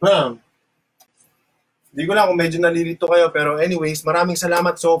 Bam. Hindi ko lang kung medyo nalilito kayo, pero anyways, maraming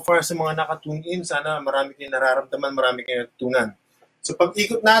salamat so far sa mga nakatune in. Sana marami kayong nararamdaman, marami kayong natutunan. So pag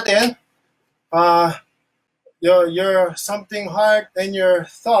ikot natin, your something heart and your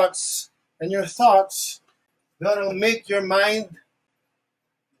thoughts that'll make your mind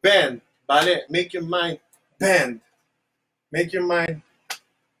bend. Bale, make your mind bend. Make your mind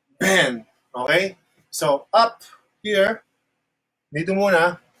bend. Okay? So, up here, dito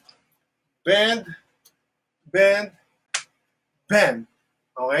muna, bend, bend, bend.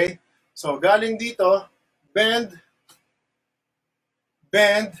 Okay? So, galing dito, bend,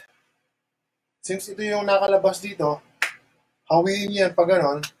 bend. Since ito yung nakalabas dito, hawiin yan pag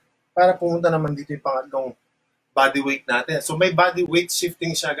ganon, para pumunta naman dito yung pangatlong body weight natin. So, may body weight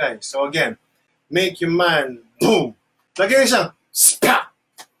shifting siya, guys. So, again, make your mind, boom. Lagyan siya, spa,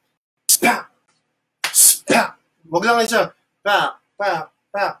 spa, spa. Huwag lang siya, pa, pa,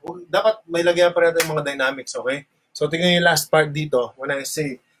 pa. Dapat may lagyan pa rin yung mga dynamics, okay? So, tingnan yung last part dito when I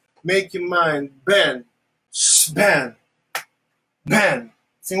say, make your mind bend, bend, bend.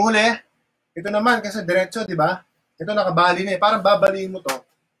 Singuli, ito naman kasi diretso, di ba? Ito nakabali na eh. Parang babaliin mo to.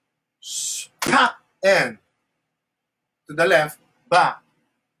 Pop, and to the left, back,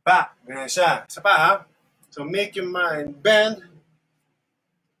 back. Ganyan siya. Isa pa, ha? So, make your mind bend,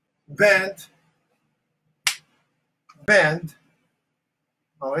 bend, bend.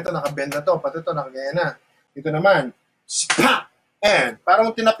 Oh, ito nakabend na to. Pati ito nakagaya na. Ito naman, pop, and.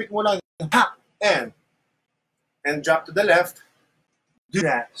 Parang tinapik mo lang, pop, and drop to the left. Do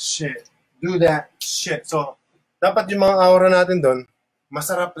that shit. Do that shit. So, dapat yung mga aura natin doon,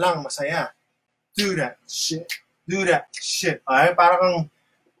 masarap lang, masaya. Do that shit. Do that shit. Okay? Parang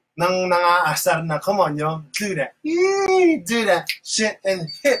nang nangaasar na, come on, yo. Do that. Do that shit and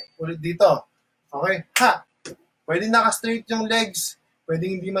hit. Ulit dito. Okay? Ha. Pwede naka-straight yung legs. Pwede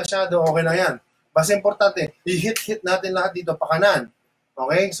hindi masyado. Okay na yan. Basta importante, i-hit natin lahat dito pa kanan.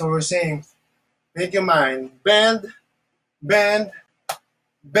 Okay? So we're saying, make your mind bend, bend,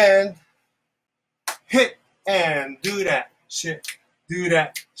 bend, hit, and do that shit. Do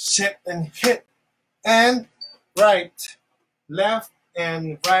that shit and hit. And right, left,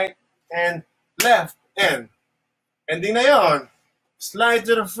 and right, and left, and. Ending na yon. Slide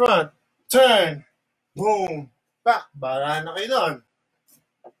to the front. Turn. Boom. Back. Bara na kayo doon.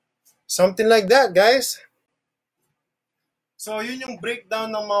 Something like that, guys. So, yun yung breakdown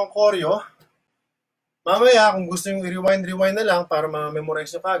ng mga choreo. Mamaya, kung gusto yung i-rewind na lang para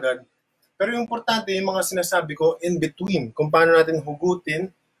ma-memorize nyo kagad. Pero yung importante, yung mga sinasabi ko in between. Kung paano natin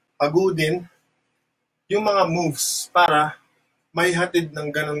hagudin, yung mga moves para may hatid ng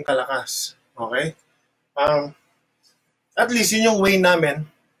ganun kalakas. Okay? At least, yun yung way namin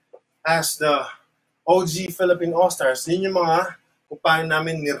as the OG Philippine Allstars. Yun yung mga kung paano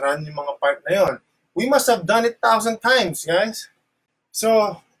namin ni-run yung mga part na yon. We must have done it 1,000 times, guys. So,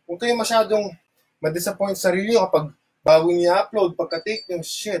 kung kayo masyadong ma-disappoint sa sarili kapag bago niya upload, pagka-take yung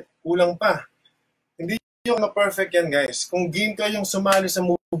shit, kulang pa. Hindi yung na-perfect yan, guys. Kung game kayo yung sumali sa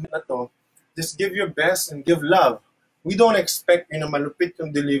movement na to, just give your best and give love. We don't expect yun na malupit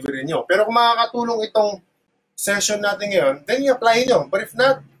yung delivery nyo. Pero kung makakatulong itong session natin ngayon, then i-apply nyo. But if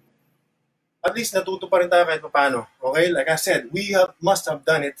not, at least natuto pa rin tayo kahit paano. Okay? Like I said, must have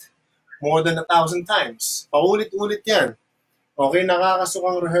done it more than 1,000 times. Paulit-ulit yan. Okay?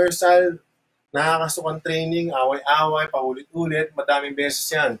 Nakakasukang rehearsal, nakakasukang training, away-away, paulit-ulit, madaming beses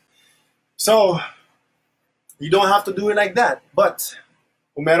yan. So, you don't have to do it like that. But,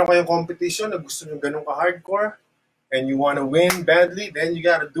 kung meron kayong competition na gusto nyo ganun ka-hardcore, and you want to win badly, then you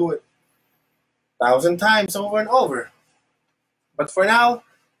gotta do it 1,000 times over and over. But for now,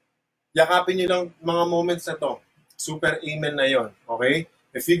 yakapin nyo lang mga moments na to. Super amen na yon. Okay?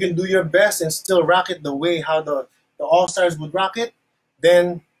 If you can do your best and still rock it the way how the Allstars would rock it,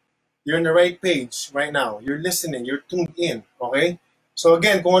 then you're on the right page right now. You're listening. You're tuned in. Okay? So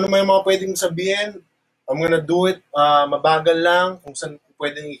again, kung ano may mga pwedeng sabihin, I'm gonna do it mabagal lang, kung saan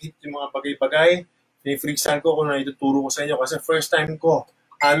pwedeng i-hit yung mga bagay-bagay. I-freestyle ko kung ano ituturo ko sa inyo kasi first time ko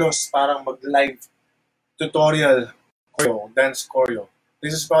halos parang mag-live tutorial choreo, dance choreo.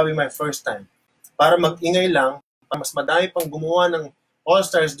 This is probably my first time. Para mag-ingay lang, para mas madami pang gumawa ng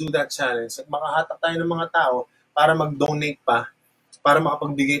All-Stars Do That Challenge at makahatak tayo ng mga tao para mag-donate pa, para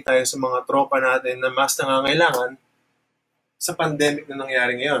makapagbigay tayo sa mga tropa natin na mas nangangailangan sa pandemic na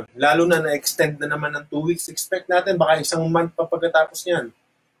nangyari ngayon. Lalo na na-extend na naman ng 2 weeks. Expect natin baka 1 month pa pagkatapos niyan.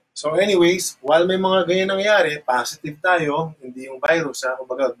 So anyways, while may mga ganyan nangyari, positive tayo, hindi yung virus ha.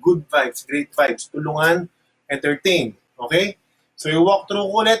 Kumbaga, good vibes, great vibes, tulungan, entertain. Okay? So you walk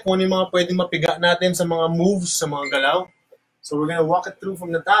through ulit kung ano yung mga pwedeng mapiga natin sa mga moves, sa mga galaw. So we're gonna walk it through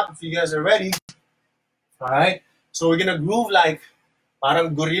from the top if you guys are ready. Alright? So we're gonna groove like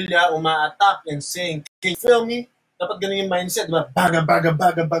parang gorilla uma-attack and saying, can you feel me? Dapat ganun yung mindset, diba? Baga, baga,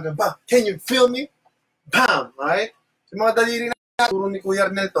 baga, baga, baga. Can you feel me? Bam! Alright? So mga daliri na turo ni Kuya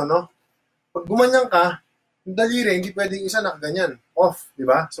Arnel to, no? Pag gumanyan ka, yung daliri, hindi pwedeng isa nakaganyan. Off,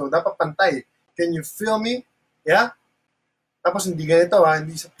 diba? So dapat pantay. Can you feel me? Yeah? Tapos hindi ganito ha,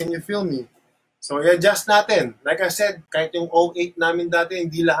 hindi can you feel me? So i-adjust natin. Like I said, kahit yung 08 namin dati,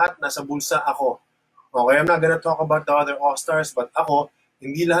 hindi lahat nasa bulsa ako. Okay, I'm not gonna talk about the other All-Stars, but ako,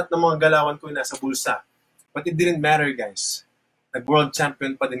 hindi lahat ng mga galawan ko nasa bulsa. But it didn't matter, guys. Nag-world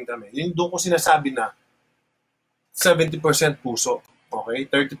champion pa din kami. Yun doon ko sinasabi na 70% puso. Okay?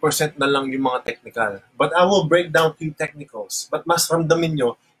 30% na lang yung mga technical. But I will break down 2 technicals. But mas ramdamin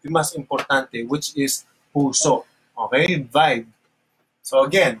nyo yung mas importante, which is puso. Okay? Vibe. So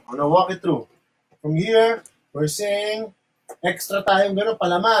again, I'm gonna walk it through. From here, we're saying extra tayong gano'n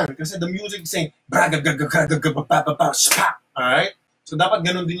palaman. Kasi the music is saying alright? So dapat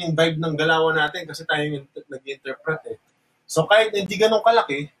gano'n din yung vibe ng galawan natin kasi tayo yung nag-interpret eh. So kahit hindi gano'n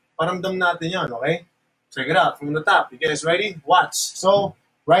kalaki, paramdam natin yan, okay? Check it out from the top. You guys ready? Watch. So,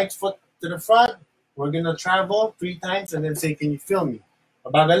 right foot to the front. We're gonna travel 3 times and then say, can you feel me?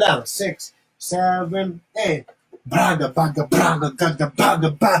 Mabaga lang. 6, 7, 8. Braga, baga, braga, gaga,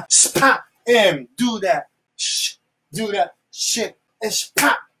 baga, ba. Spa, and do that. Shh, do that. Shit, and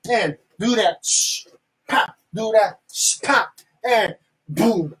pop, and do that. Shh, pop, do that. Pop, and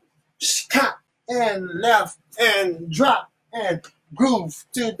boom. Pop, and left, and drop, and groove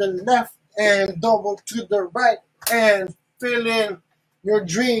to the left. And double to the right and fill in your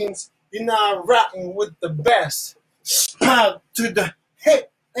dreams. You're not rocking with the best. Spot to the hip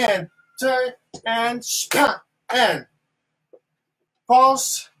and turn and spot and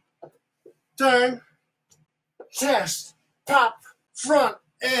pulse, turn, chest, pop, front,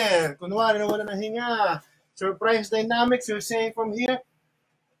 and kunwari na wala na hinga. Surprise dynamics, you're saying from here,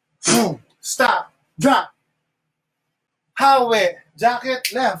 boom, stop, drop, highway, jacket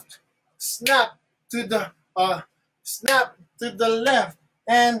left, snap to the left,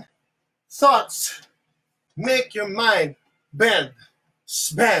 and thoughts make your mind bend,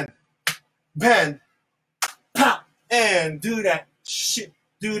 bend, bend, pop, and do that shit,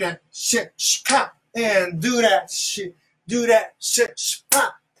 pop, and do that shit,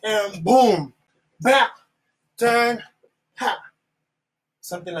 pop, and boom, back, turn, ha,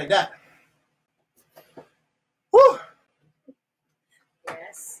 something like that. Woo!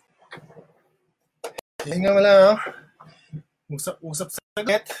 Yes. Hinga mo lang, usap sa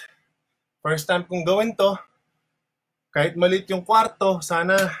sagot. First time kong gawin to. Kahit malit yung kwarto,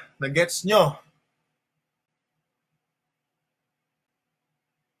 sana na-gets nyo.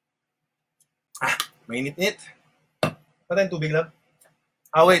 Mainit-init. Patay tubig lang.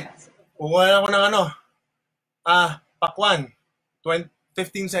 Wait. Kukuha ako ng pakwan.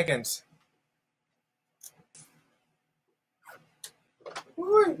 15 seconds.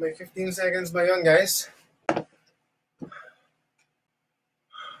 Uy, may 15 seconds ba yun, guys?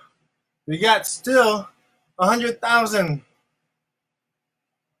 We got still 100,000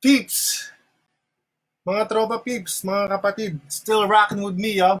 peeps. Mga tropa peeps, mga kapatid, still rocking with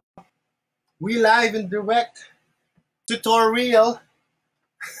me, y'all. We live and direct tutorial.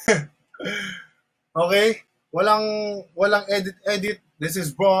 Okay? Walang edit. This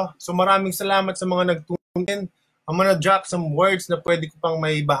is bro. So maraming salamat sa mga nag-tune in. I'm gonna drop some words na pwede ko pang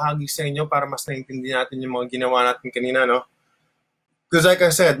may bahagi sa inyo para mas naintindihan natin yung mga ginawa natin kanina, no? Because like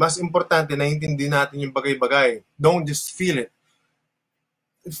I said, mas importante naintindihan natin yung bagay-bagay. Don't just feel it.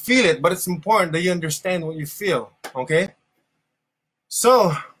 Feel it, but it's important that you understand what you feel. Okay?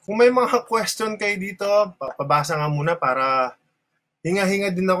 So, kung may mga question kayo dito, pabasa nga muna para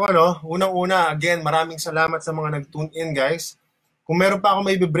hinga-hinga din ako, no? Unang-una, again, maraming salamat sa mga nag-tune in, guys. Kung meron pa ako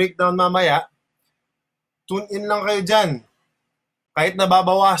may breakdown mamaya, tune in lang kayo dyan. Kahit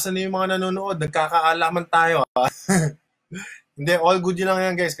nababawasan na yung mga nanonood, nagkakaalaman tayo. Hindi, all good yun lang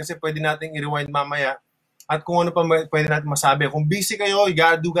yan, guys, kasi pwede nating i-rewind mamaya. At kung ano pa pwede natin masabi. Kung busy kayo, you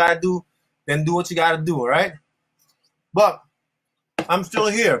gotta do, then do what you gotta do, right? But, I'm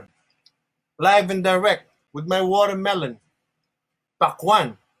still here, live and direct, with my watermelon.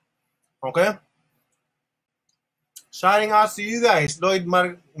 Pakwan. Okay? Shouting out to you guys, Lloyd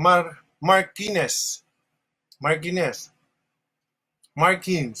Marquines. I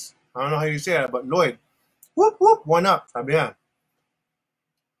don't know how you say it, but Lloyd. Whoop, whoop, one up. Sabi yan.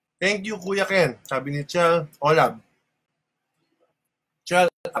 Thank you, Kuya Ken. Sabi ni Chel Olab. Chel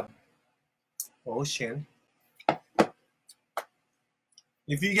Olab. Oh, shit.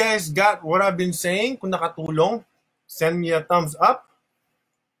 If you guys got what I've been saying, kung nakatulong, send me a thumbs up.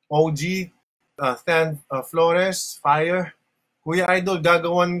 OG, Flores, Fire. Kuya Idol,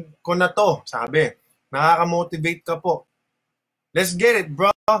 gagawan ko na to. Sabi, nakaka-motivate ka po. Let's get it, bro.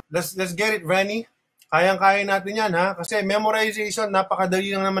 Let's get it, Rennie. Kayang-kaya natin yan, ha? Kasi memorization,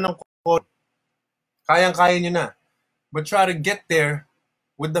 napakadali lang naman ng code. Kayang-kaya nyo na. But try to get there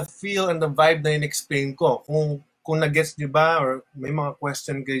with the feel and the vibe na in-explain ko. Kung nag-gets nyo ba or may mga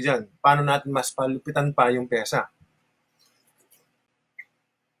question kayo dyan, paano natin mas palupitan pa yung piyesa?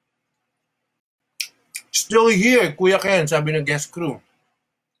 Still here, Kuya Ken, sabi ng guest crew.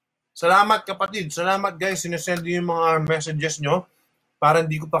 Salamat kapatid. Salamat guys, sinesend yung mga messages nyo. Parang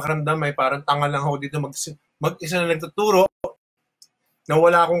hindi ko pa karamdam, may parang tanga lang ako dito mag-isa na nagtuturo na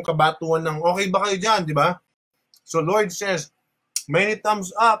wala akong kabatuan ng okay ba kayo dyan, di ba? So Lord says, many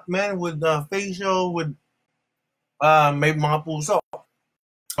thumbs up, man, with the facial, with may mga puso.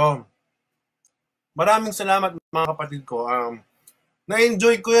 So, maraming salamat mga kapatid ko.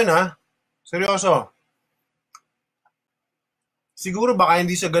 Na-enjoy ko yun, ha? Seryoso. Siguro baka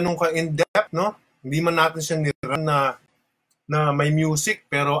hindi siya ganun ka-in-depth, no? Hindi man natin siya niran na may music,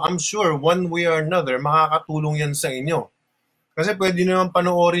 pero I'm sure one way or another, makakatulong yan sa inyo. Kasi pwede naman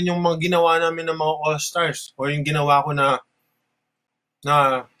panoorin yung mga ginawa namin ng mga Allstars o yung ginawa ko na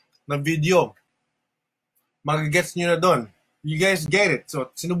video. Mag-gets nyo na doon. You guys get it. So,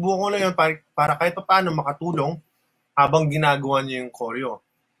 sinubukan ko lang yun para kahit pa paano makatulong habang ginagawa nyo yung choreo.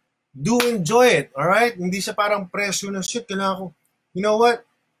 Do enjoy it, alright? Hindi siya parang presyo na shit, kailangan ko. You know what?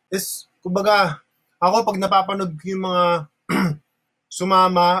 Kumbaga, ako pag napapanood ko yung mga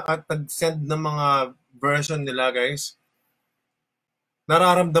sumama at nag-send ng mga version nila, guys,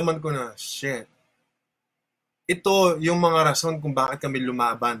 nararamdaman ko na, shit. Ito yung mga rason kung bakit kami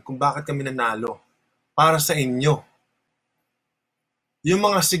lumaban, kung bakit kami nanalo. Para sa inyo. Yung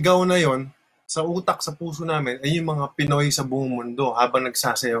mga sigaw na yon sa utak, sa puso namin, ay yung mga Pinoy sa buong mundo habang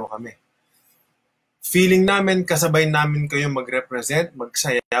nagsasayaw kami. Feeling namin, kasabay namin kayo mag-represent,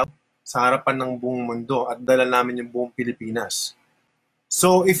 magsayaw sa harapan ng buong mundo at dala namin yung buong Pilipinas.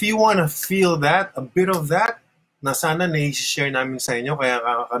 So, if you wanna feel that, a bit of that, na sana na-share namin sa inyo, kaya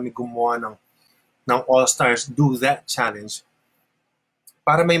kami gumawa ng Allstars Do That Challenge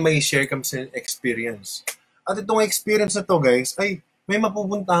para may share kami sa experience. At itong experience na to, guys, ay may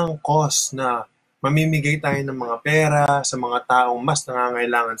mapupuntahang cause na mamimigay tayo ng mga pera sa mga taong mas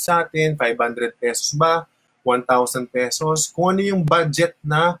nangangailangan sa atin, 500 pesos ba, 1,000 pesos, kung ano yung budget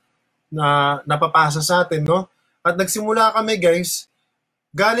na napapasa sa atin, no? At nagsimula kami, guys,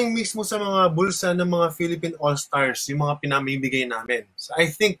 galing mismo sa mga bulsa ng mga Philippine Allstars, yung mga pinamimigay namin. So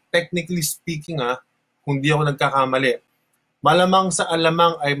I think, technically speaking, kung di ako nagkakamali, malamang sa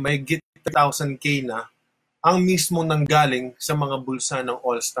alamang ay may 1,000K na ang mismo nanggaling sa mga bulsa ng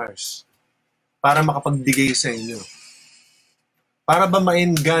Allstars para makapagbigay sa inyo. Para ba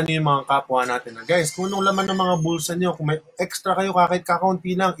ma-engano yung mga kapwa natin na, guys, kung anong laman ng mga bulsa nyo, kung may extra kayo kahit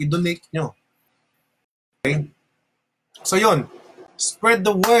kakaunti lang, i-donate nyo. Okay? So yun, spread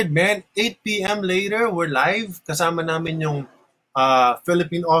the word, man. 8 p.m. later, we're live. Kasama namin yung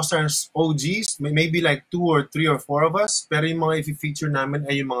Philippine Allstars OGs. Maybe like 2 or 3 or 4 of us. Pero yung mga i-feature namin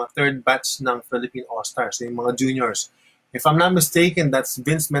ay yung mga third batch ng Philippine Allstars. Yung mga juniors. If I'm not mistaken, that's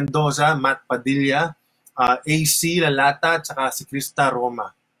Vince Mendoza, Matt Padilla, AC Lalata, tsaka si Krista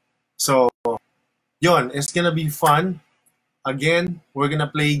Roma. So, yon, it's gonna be fun. Again, we're gonna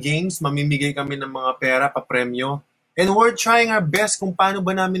play games. Mamimigay kami ng mga pera, pa-premyo. And we're trying our best kung paano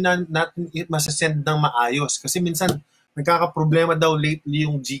ba natin masasend ng maayos. Kasi minsan, nagkakaproblema daw lately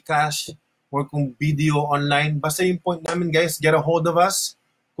yung GCash or kung video online. Basta yung point namin, guys, get a hold of us.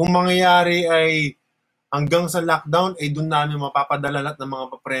 Kung mangyayari ay hanggang sa lockdown, ay doon namin mapapadala lahat ng mga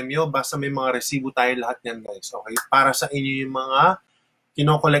papremyo. Basta may mga resibo tayo lahat yan, guys. Okay? Para sa inyo yung mga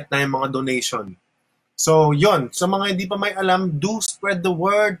kinokollect na yung mga donation. So, yon. Sa mga hindi pa may alam, do spread the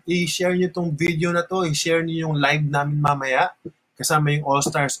word. I-share nyo itong video na to. I-share nyo yung live namin mamaya. Kasama yung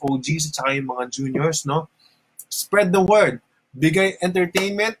Allstars OGs at saka yung mga juniors, no? Spread the word. Bigay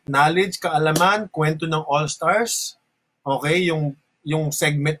entertainment, knowledge, kaalaman, kwento ng Allstars. Okay? Yung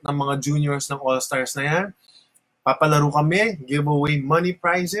segment ng mga juniors ng Allstars na yan. Papalaro kami, giveaway money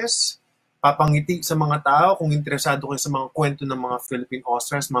prizes, papangiti sa mga tao kung interesado kayo sa mga kwento ng mga Philippine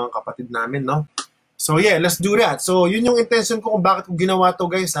Allstars, mga kapatid namin, no? So yeah, let's do that. So yun yung intention ko kung bakit ko ginawa to,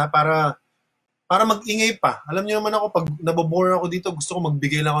 guys, ha, para mag-ingay pa. Alam niyo naman ako, pag nabobore ako dito, gusto ko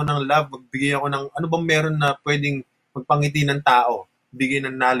magbigay lang ako ng love, magbigay ako ng ano bang meron na pwedeng magpangiti ng tao, bigay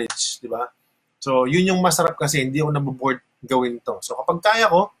ng knowledge, di ba? So yun yung masarap kasi, hindi ako nabobored gawin to. So kapag kaya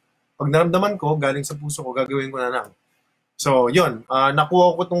ko, pag naramdaman ko, galing sa puso ko, gagawin ko na lang. So yun,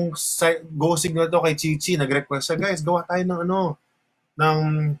 nakuha ko tong go signal to kay Chichi, nag-request siya, guys, gawa tayo ng ng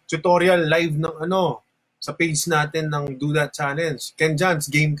tutorial live ng sa page natin ng Do That Challenge. Kenjhons,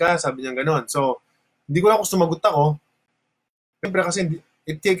 game ka, sabi niya gano'n. So, hindi ko lang kung sumagot ako. Siyempre kasi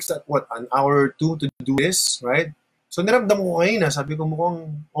it takes an hour or two to do this, right? So, niramdam ko kayo na, sabi ko mukhang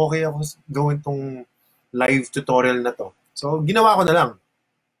okay ako gawin tong live tutorial na to. So, ginawa ko na lang.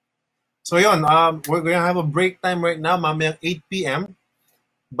 So, yun, we're gonna have a break time right now, mamayang 8 p.m.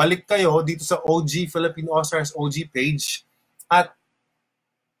 Balik kayo dito sa OG, Philippine Allstars OG page at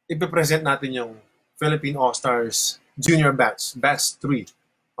ipipresent natin yung Philippine Allstars Junior Batch 3.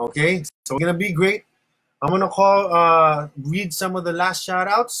 Okay? So, it's gonna be great. I'm gonna read some of the last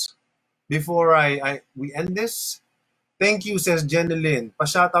shoutouts before we end this. Thank you, says Jenilyn.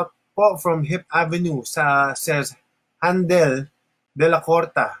 Pa-shoutout po from Hip Avenue says Handel de la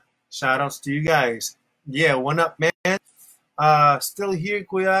Corta. Shoutouts to you guys. Yeah, what up, man? Still here,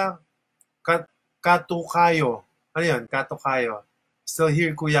 Kuya Katukayo. Ano yun? Katukayo. Still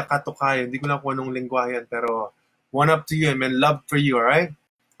here, Kuya Katukayo. Hindi ko lang kung anong lingwahe yan, pero one up to you, man. Love for you, alright?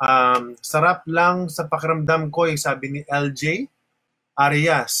 Sarap lang sa pakiramdam ko, sabi ni LJ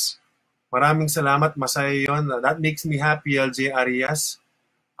Arias. Maraming salamat, masaya yun. That makes me happy, LJ Arias.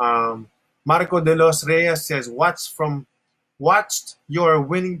 Marco de los Reyes says, watched your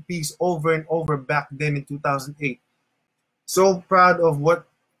winning piece over and over back then in 2008. So proud of what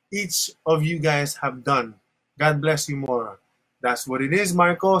each of you guys have done. God bless you more. That's what it is,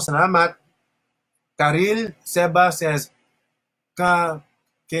 Marco. Salamat. Karil Seba says,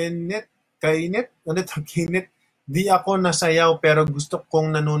 Kinit, di ako nasayaw pero gusto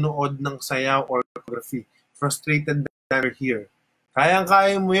kong nanonood ng sayaw or choreography. Frustrated that we're here.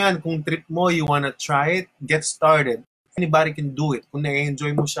 Kayang-kaya mo yan. Kung trip mo, you wanna try it, get started. Anybody can do it. Kung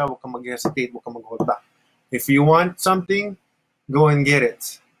na-enjoy mo siya, huwag kang mag-hesitate, huwag kang mag-hold back. If you want something, go and get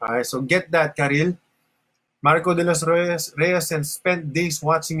it. Alright, so get that, Karil. Marco de los Reyes and spent days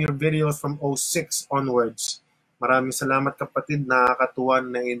watching your videos from 06 onwards. Maraming salamat, kapatid. Nakakatuwa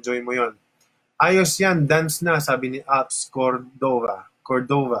na enjoy mo yon. Ayos yan, dance na, sabi ni Alps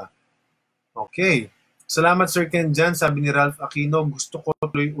Cordova. Okay. Salamat, Sir Kenjhons, sabi ni Ralph Aquino. Gusto ko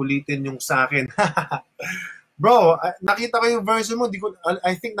tuloy ulitin yung sa akin. Bro, nakita ko yung version mo.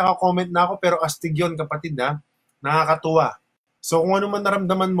 I think naka-comment na ako, pero astig yun, kapatid, ha? Nakakatuwa. So kung ano man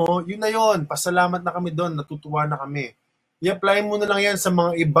naramdaman mo, yun na yun. Pasalamat na kami doon, natutuwa na kami. I-apply mo na lang yan sa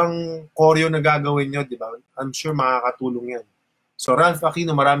mga ibang choreo na gagawin nyo, di ba? I'm sure makakatulong yan. So Ralph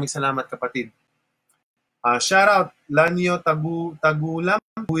Aquino, maraming salamat, kapatid. Shout out, Lanio Tagulam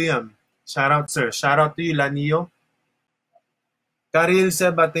William. Shout out, sir. Shout out to you, Lanio. Karil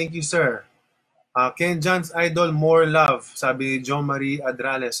Seba, thank you, sir. Kenjhons Idol, more love. Sabi ni Jo Marie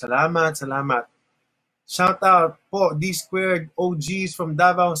Adrales. Salamat. Shout out po, D-Squared OGs from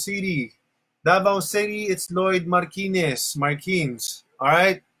Davao City. Davao City, it's Lloyd Marquez.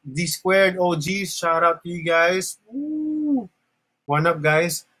 Alright, D-Squared OGs, shout out to you guys. Woo! One up,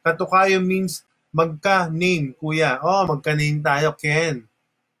 guys. Katukayo means magka-name, kuya. Oh, magka-name tayo,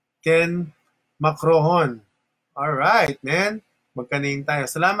 Ken Macrohon. Alright, man. Magka-name tayo.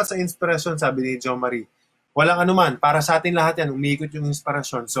 Salamat sa inspirasyon, sabi ni Jo Marie. Walang anuman. Para sa atin lahat yan, umiikot yung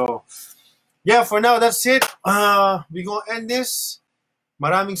inspirasyon. So, yeah, for now, that's it. We gonna end this.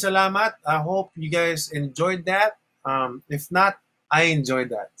 Maraming salamat. I hope you guys enjoyed that. If not, I enjoyed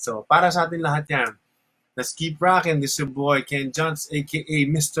that. So, para sa atin lahat yan. Let's keep rocking. This is your boy, Kenjhons, a.k.a.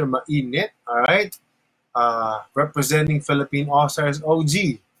 Mr. Mainit. Alright? Representing Philippine Allstars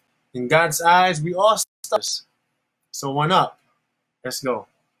OG. In God's eyes, we all stars. So, one up. Let's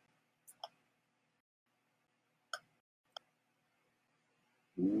go.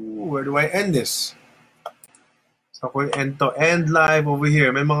 Ooh, where do I end this? So, ako end live over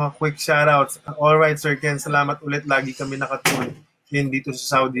here. May mga quick shoutouts. Alright, Sir Ken. Salamat ulit. Lagi kami nakatune in dito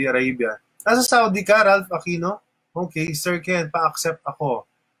sa Saudi Arabia. Nasa Saudi ka, Ralph Aquino? Okay, Sir Ken, pa-accept ako.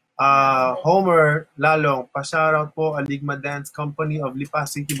 Homer Lalong, pa-shoutout po, Aligma Dance Company of Lipa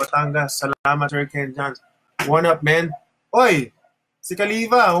City, Batangas. Salamat, Sir Kenjhons. One up, man. Oy, si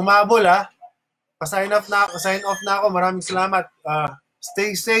Khalifa, humabol ha. Pa-sign off na ako. Maraming salamat.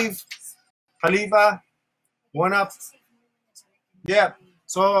 Stay safe. Khalifa, one up. Yeah.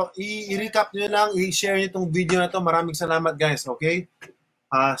 So, i-recap nyo lang, i-share nyo itong video na to. Maraming salamat, guys. Okay?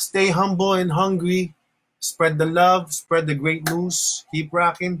 Stay humble and hungry. Spread the love. Spread the great news. Keep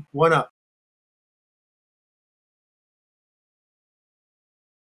rocking. One up.